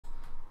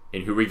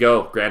And here we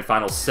go, grand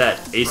final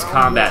set. Ace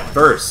Kombat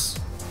versus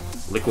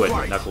Liquid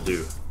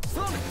Nuckledu.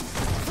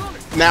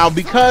 Now,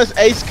 because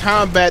Ace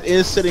Kombat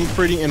is sitting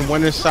pretty in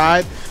winner's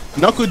side,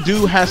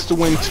 Nuckledu has to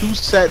win 2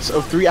 sets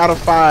of 3 out of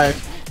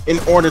 5 in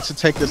order to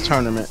take this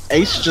tournament.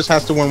 Ace just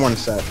has to win 1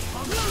 set.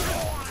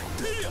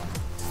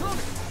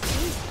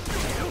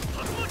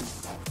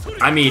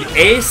 I mean,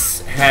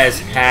 Ace has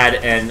had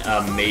an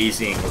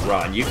amazing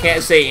run. You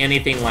can't say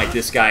anything like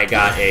this guy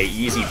got a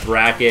easy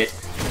bracket.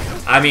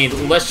 I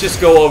mean, let's just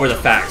go over the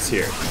facts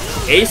here.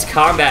 Ace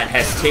Kombat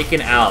has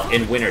taken out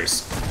in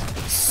winners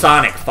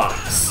Sonic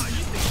Fox,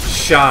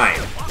 Shine,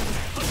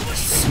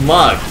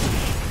 Smug,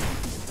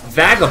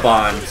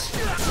 Vagabond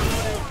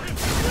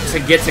to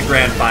get to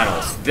grand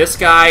finals. This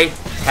guy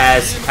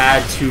has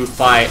had to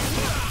fight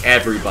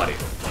everybody.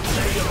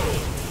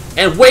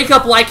 And wake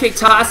up like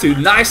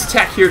Kiktasu. Nice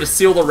tech here to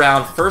seal the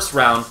round. First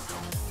round.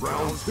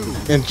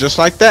 And just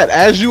like that,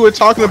 as you were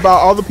talking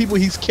about all the people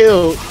he's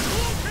killed,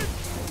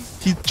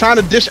 he's trying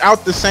to dish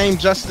out the same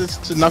justice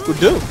to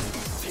Nuckledu.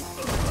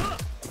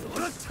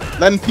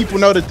 Letting people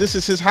know that this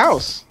is his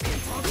house.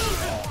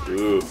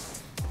 Ooh.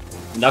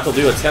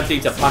 Nuckledu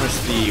attempting to punish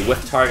the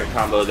whiff target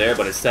combo there,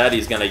 but instead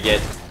he's going to get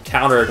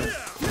countered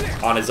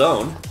on his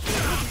own.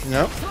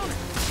 Yep.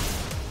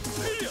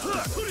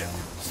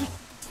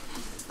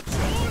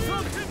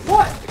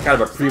 What?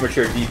 Kind of a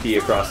premature DP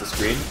across the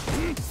screen.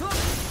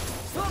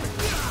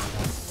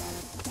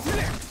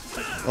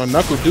 Well,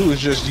 Nuckledu is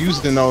just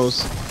using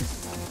those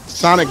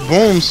sonic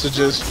booms to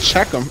just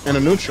check him in a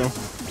neutral.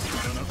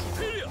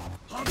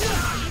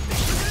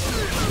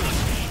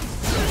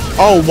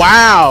 Oh,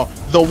 wow.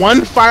 The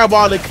one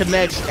fireball that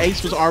connects,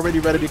 Ace was already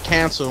ready to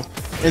cancel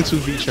into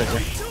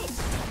V-trigger.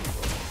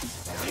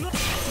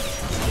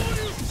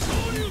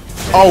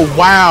 Oh,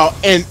 wow.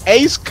 And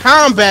Ace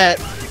Kombat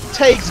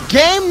takes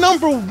game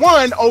number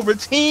 1 over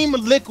Team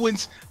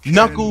Liquid's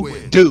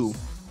Nuckledu.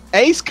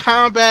 Ace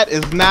Kombat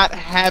is not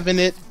having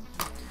it.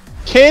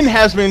 Ken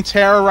has been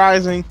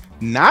terrorizing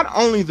not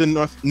only the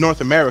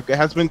North America,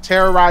 has been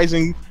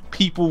terrorizing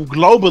people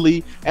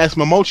globally as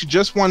Momochi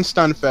just won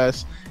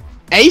Stunfest.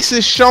 Ace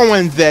is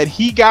showing that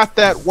he got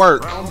that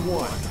work.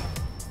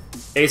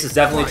 Ace is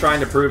definitely trying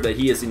to prove that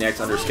he is the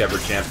next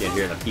undiscovered champion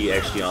here in the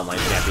PxG Online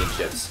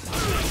Championships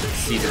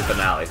season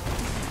finale.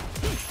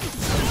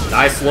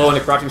 Nice low in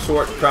the crouching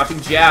short, crouching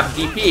jab,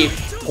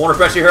 DP. Corner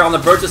pressure here on the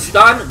verge of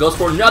stun. Goes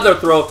for another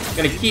throw.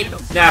 Gonna keep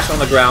Nash on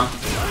the ground.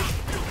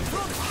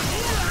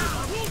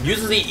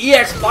 Uses the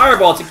EX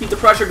Fireball to keep the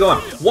pressure going.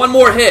 One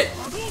more hit.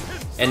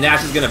 And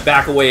Nash is gonna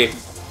back away.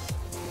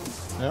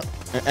 Yep.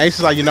 And Ace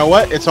is like, you know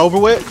what? It's over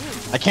with.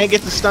 I can't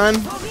get the stun.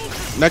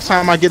 Next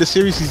time I get a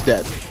series, he's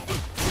dead.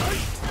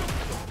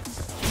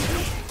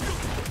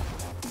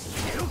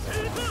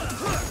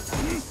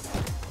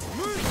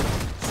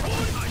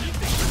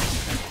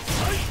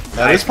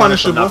 That is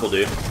punishable.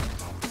 Nuckledu.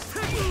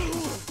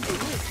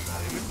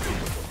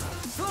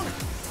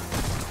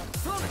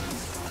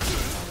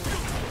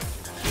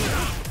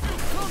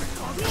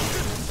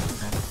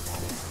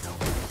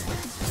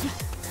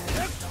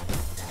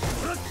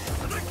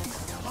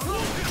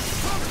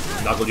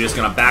 Nuckledu's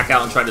gonna back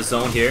out and try to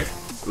zone here.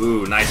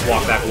 Ooh, nice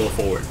walk back a little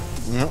forward.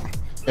 Yep.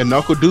 And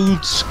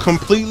Nuckledu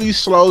completely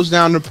slows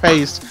down the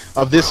pace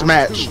of this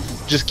match.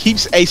 Just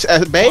keeps Ace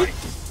at bay.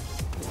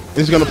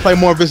 He's gonna play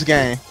more of his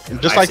game.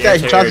 And just nice like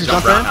that, he tries to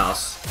jump in.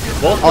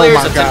 Both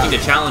players attempting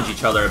to challenge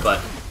each other,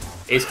 but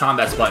Ace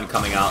Kombat's button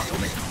coming out.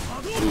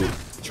 Ooh,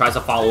 tries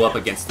to follow up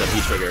against the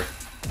V-trigger.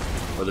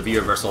 Or the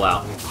V-reversal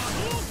out.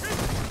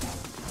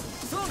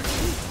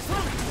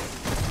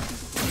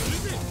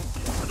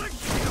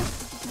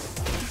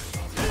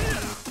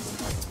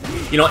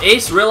 You know,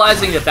 Ace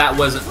realizing that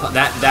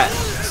that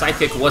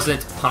sidekick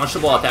wasn't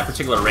punishable at that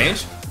particular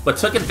range, but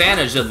took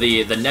advantage of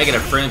the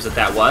negative frames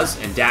that was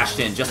and dashed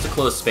in just to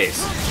close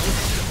space.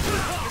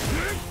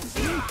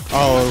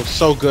 Oh,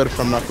 so good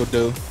from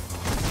Nuckledu.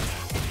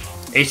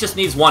 Ace just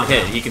needs one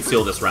hit and he can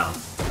seal this round.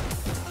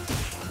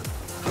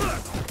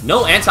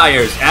 No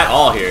anti-airs at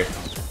all here.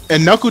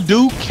 And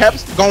Nuckledu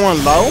kept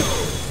going low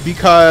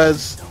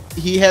because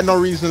he had no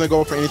reason to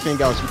go for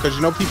anything else, because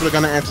you know people are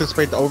going to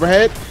anticipate the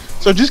overhead.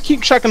 So just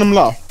keep checking them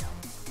low.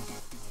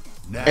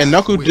 And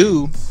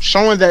Nuckledu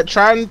showing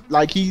that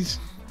like he's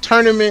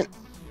tournament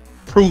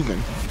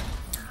proven.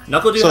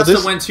 Nuckledu has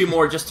to win 2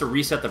 more just to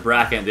reset the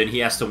bracket, and then he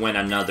has to win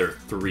another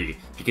 3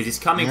 because he's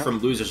coming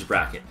from loser's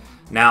bracket.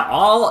 Now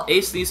all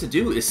Ace needs to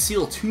do is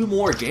seal 2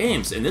 more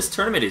games, and this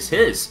tournament is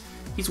his.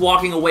 He's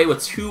walking away with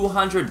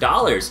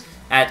 $200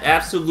 at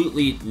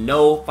absolutely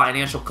no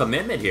financial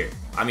commitment here.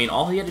 I mean,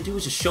 all he had to do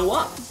was just show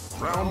up.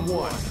 Round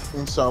 1.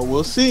 And so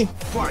we'll see.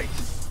 Fight.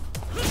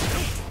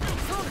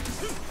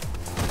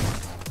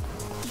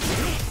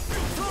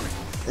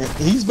 And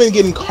he's been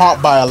getting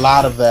caught by a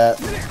lot of that.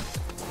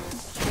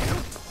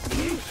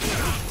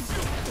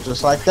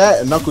 Just like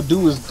that, and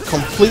Nuckledu is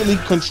completely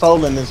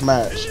controlling this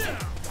match.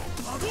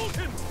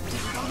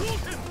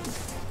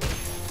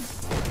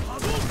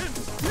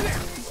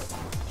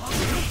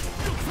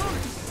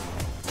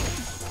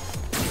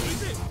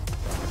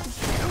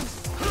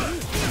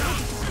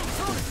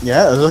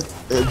 Yeah,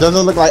 it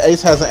doesn't look like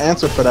Ace has an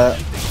answer for that.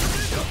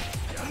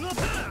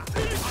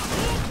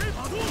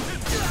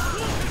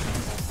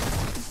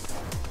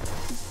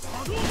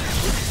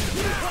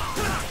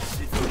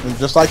 And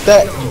just like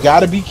that, you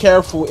gotta be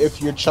careful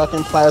if you're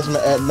chucking plasma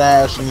at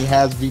Nash and he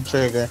has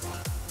V-trigger,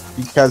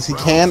 because he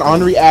can,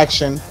 on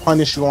reaction,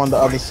 punish you on the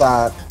other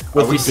side.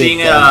 Are we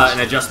seeing an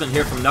adjustment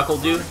here from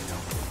Nuckledu?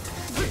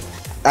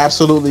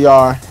 Absolutely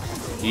are.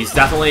 He's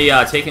definitely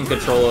taking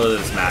control of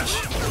this match.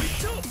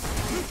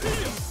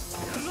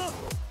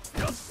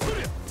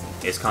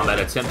 Ace Kombat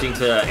attempting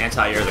to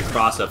anti-air the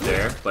cross up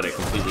there, but it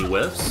completely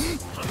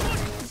whiffs.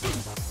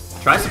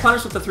 Tries to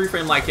punish with the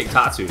 3-frame light kick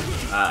Tatsu.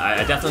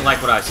 I definitely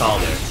like what I saw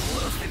there.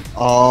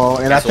 Oh,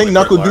 and I think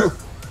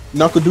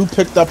Nuckledu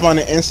picked up on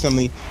it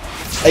instantly.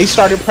 Ace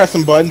started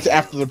pressing buttons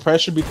after the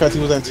pressure because he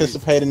was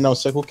anticipating no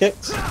sickle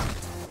kicks.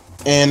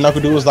 And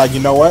Nuckledu was like, you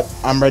know what?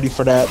 I'm ready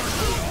for that.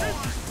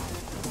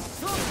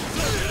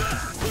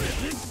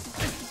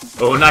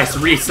 Oh, nice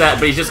reset,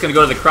 but he's just going to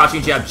go to the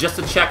crouching jab just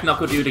to check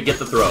Nuckledu to get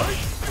the throw.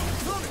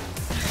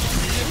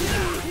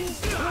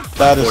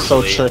 That is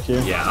so tricky.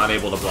 Yeah,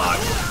 unable to block.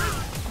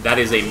 That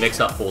is a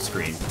mix-up full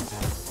screen.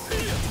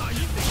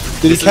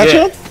 Did he catch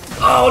him?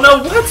 Oh,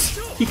 no, what?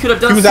 He could have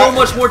done so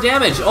much more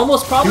damage.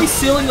 Almost probably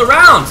sealing the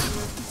round.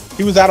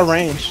 He was out of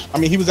range. I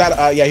mean, he was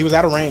out. Yeah, he was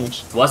out of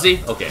range. Was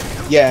he? Okay.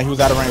 Yeah, he was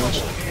out of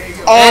range.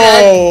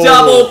 And a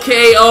double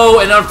KO,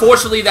 and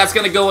unfortunately, that's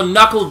going to go in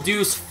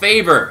Nuckledu's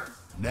favor.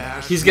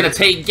 He's going to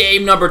take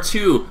game number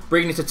 2,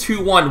 bringing it to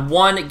 2-1,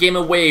 1 game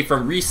away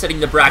from resetting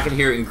the bracket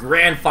here in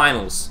Grand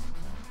Finals.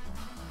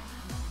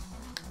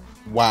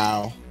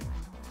 Wow.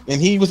 And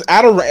he was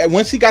out of range.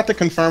 Once he got the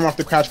confirm off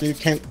the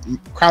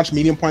crouch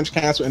medium punch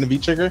cancel and the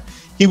V-trigger,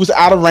 he was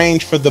out of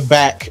range for the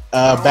back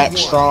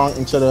strong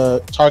into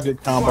the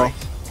target combo.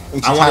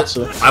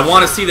 I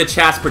want to see the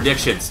chat's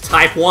predictions.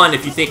 Type 1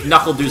 if you think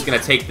Nuckledu's going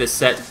to take this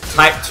set.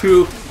 Type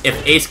 2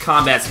 if Ace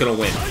Kombat's going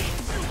to win.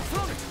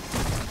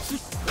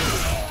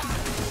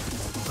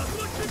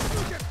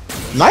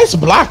 Nice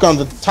block on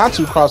the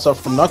Tatsu cross-up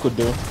from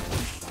Nuckledu.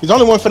 He's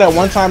only went for that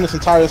one time this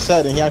entire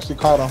set, and he actually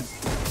caught him.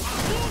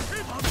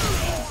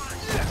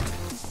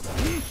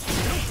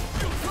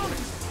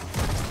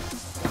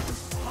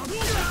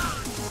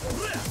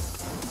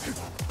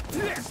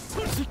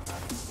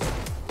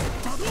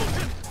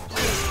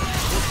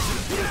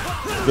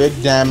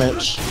 Big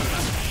damage.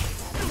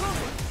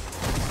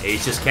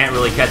 Ace just can't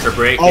really catch a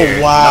break here.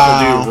 Oh,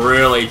 wow. Nuckledu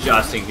really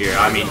adjusting here.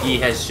 I mean, he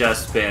has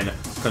just been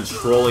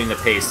controlling the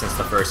pace since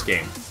the first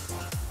game.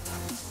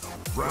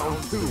 Round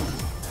 2.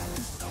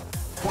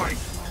 Fight.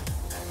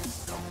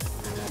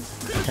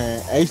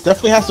 Okay, Ace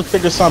definitely has to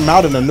figure something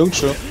out in the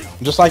neutral.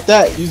 Just like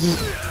that.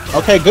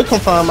 Okay, good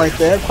confirm right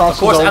there. Of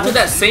course, after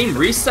that same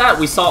reset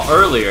we saw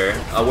earlier,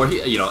 where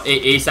he,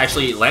 Ace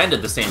actually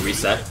landed the same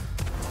reset.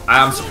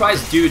 I'm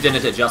surprised Dude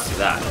didn't adjust to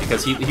that,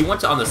 because he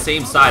went on the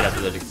same side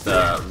after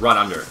the run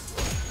under.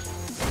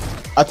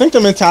 I think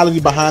the mentality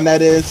behind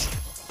that is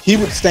he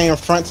would stay in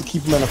front to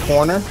keep him in the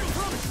corner.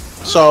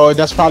 So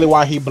that's probably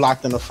why he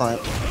blocked in the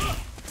front.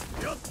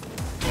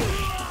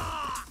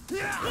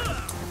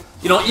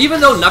 Even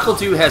though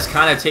Nuckledu has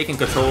kind of taken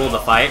control of the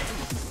fight,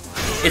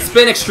 it's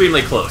been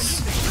extremely close.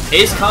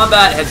 Ace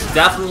Kombat has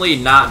definitely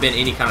not been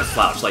any kind of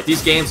slouch. Like,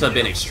 these games have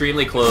been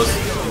extremely close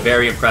and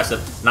very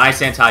impressive.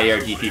 Nice anti-air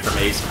DP from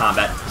Ace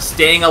Kombat.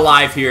 Staying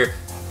alive here,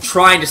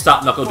 trying to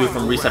stop Nuckledu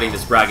from resetting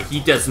this bracket. He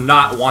does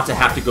not want to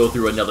have to go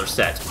through another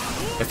set.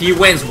 If he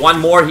wins one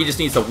more, he just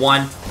needs to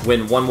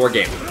win one more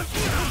game.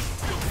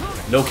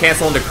 No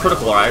cancel into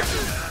critical, alright?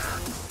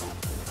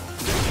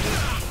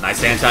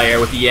 Nice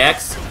anti-air with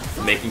EX,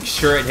 making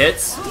sure it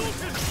hits.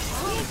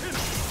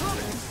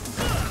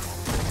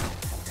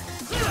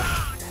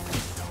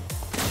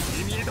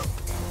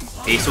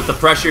 Ace with the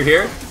pressure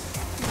here.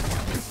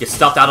 Gets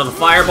stuffed out of the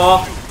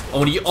fireball.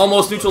 Oh, and he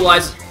almost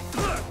neutralized.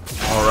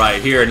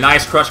 Alright, here,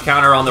 nice crush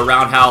counter on the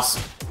roundhouse.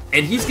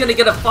 And he's going to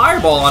get a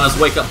fireball on his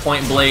wake-up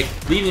point blank,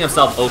 leaving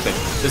himself open.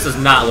 This is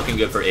not looking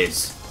good for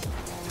Ace.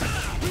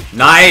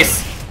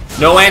 Nice!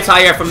 No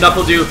anti-air from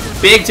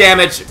Nuckledu. Big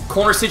damage.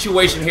 Corner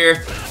situation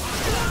here.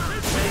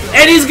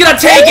 And he's going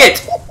to take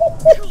it!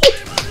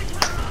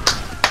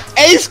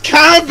 Ace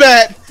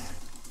Kombat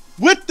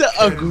with the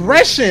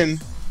aggression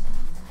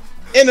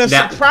in a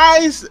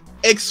surprise,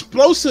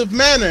 explosive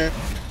manner,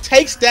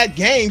 takes that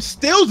game,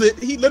 steals it.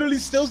 He literally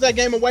steals that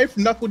game away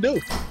from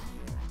Nuckledu.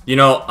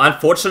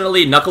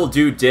 Unfortunately,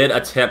 Nuckledu did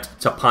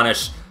attempt to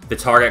punish the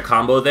target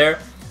combo there,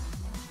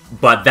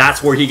 but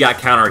that's where he got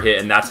counter hit,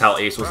 and that's how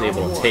Ace was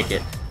able to take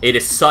it. It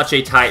is such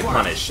a tight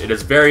punish. It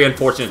is very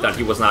unfortunate that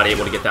he was not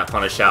able to get that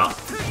punish out.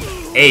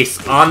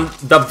 Ace on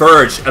the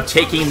verge of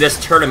taking this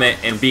tournament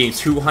and being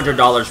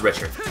 $200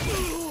 richer.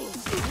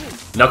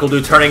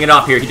 Nuckledu turning it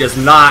up here. He does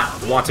not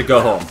want to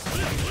go home.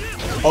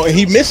 Oh, and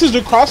he misses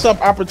the cross-up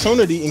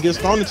opportunity and gets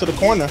thrown into the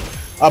corner.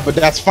 But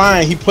that's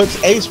fine. He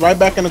puts Ace right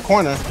back in the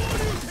corner.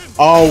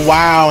 Oh,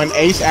 wow. And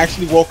Ace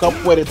actually woke up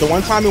with it. The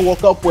one time he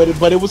woke up with it,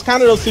 but it was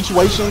kind of those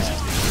situations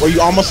where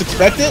you almost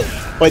expect it,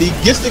 but he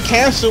gets the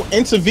cancel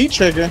into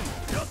V-trigger.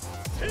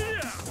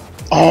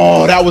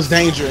 Oh, that was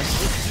dangerous.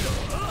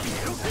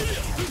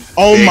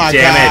 Oh Big my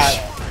damage.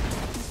 god.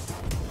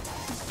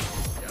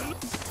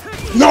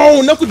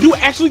 No, Nuckledu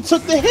actually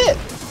took the hit.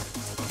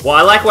 Well,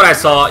 I like what I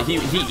saw.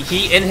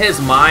 He in his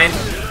mind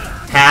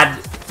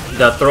had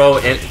the throw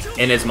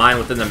in his mind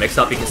within the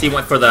mix-up because he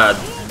went for the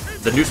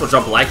neutral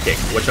jump light kick,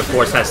 which of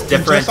course has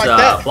different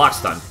like block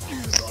stun.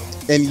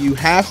 And you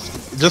have,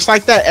 just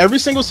like that, every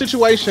single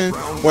situation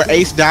where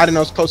Ace died in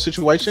those close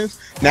situations,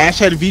 Nash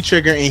had a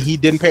V-trigger and he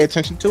didn't pay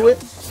attention to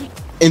it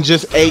and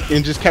just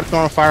kept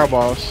throwing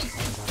fireballs.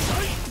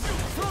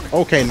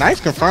 Okay, nice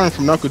confirm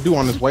from Nuckledu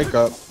on his wake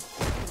up.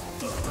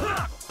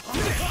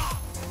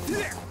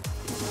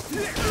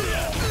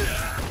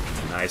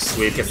 Nice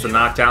sweep, gets the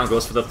knockdown,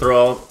 goes for the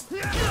throw.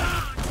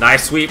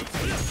 Nice sweep.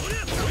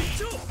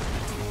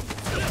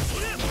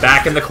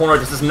 Back in the corner,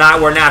 this is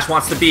not where Nash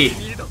wants to be.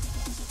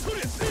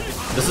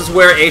 This is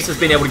where Ace has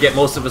been able to get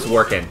most of his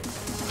work in.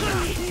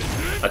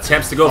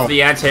 Attempts to go for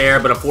the anti-air,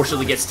 but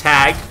unfortunately gets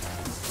tagged.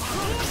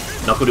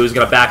 Nuckledu is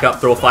going to back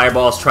up, throw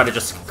fireballs, try to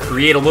just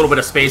create a little bit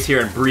of space here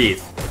and breathe.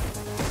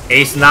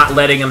 Ace not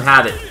letting him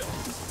have it.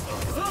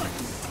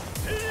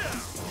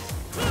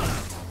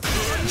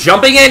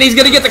 Jumping in, he's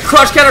going to get the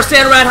crush counter,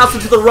 stand roundhouse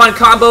into the run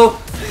combo.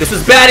 This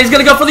is bad, he's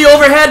going to go for the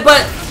overhead,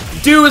 but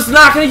Do is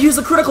not going to use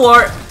the critical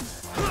art.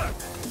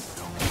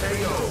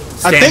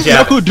 I think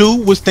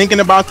Nuckledu was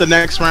thinking about the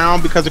next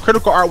round because the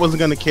critical art wasn't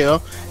going to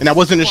kill, and that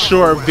wasn't a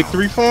sure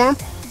victory for him.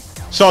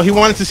 So he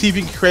wanted to see if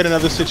he could create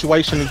another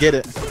situation and get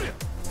it.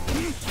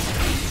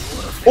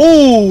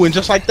 Ooh, and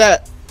just like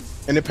that.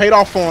 And it paid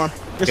off for him.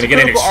 He's going to get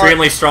an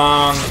extremely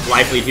strong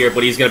life lead here,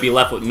 but he's going to be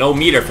left with no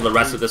meter for the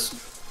rest of this.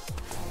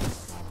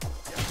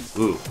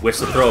 Ooh, whiffs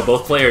the throw of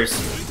both players.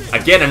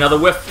 Again, another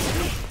whiff.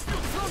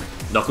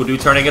 Nuckledu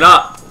turning it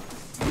up.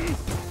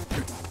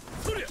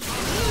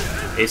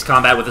 Ace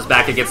Kombat with his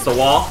back against the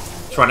wall,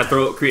 trying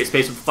to create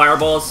space with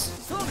fireballs.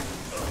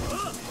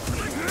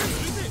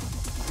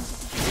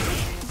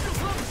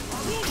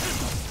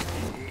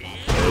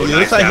 Oh,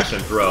 nice dash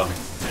and throw.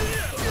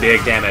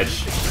 Big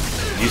damage.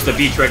 Use the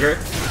B trigger.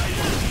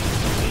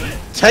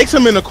 Takes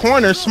him in the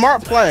corner.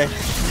 Smart play.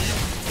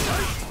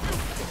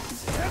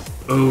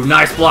 Ooh,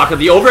 nice block of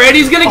the overhead.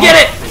 He's gonna get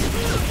it.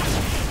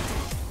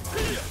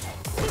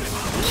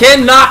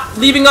 Ken not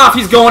leaving off.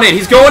 He's going in.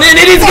 He's going in,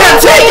 and he's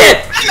gonna take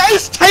it.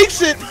 Ace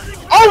takes it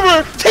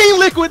over Team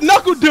Liquid.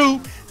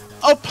 Nuckledu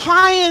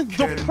applying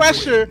the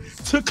pressure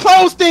to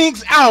close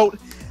things out.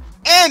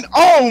 And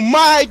oh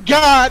my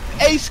god,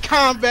 Ace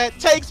Kombat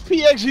takes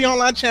PxG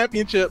Online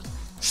Championships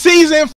Season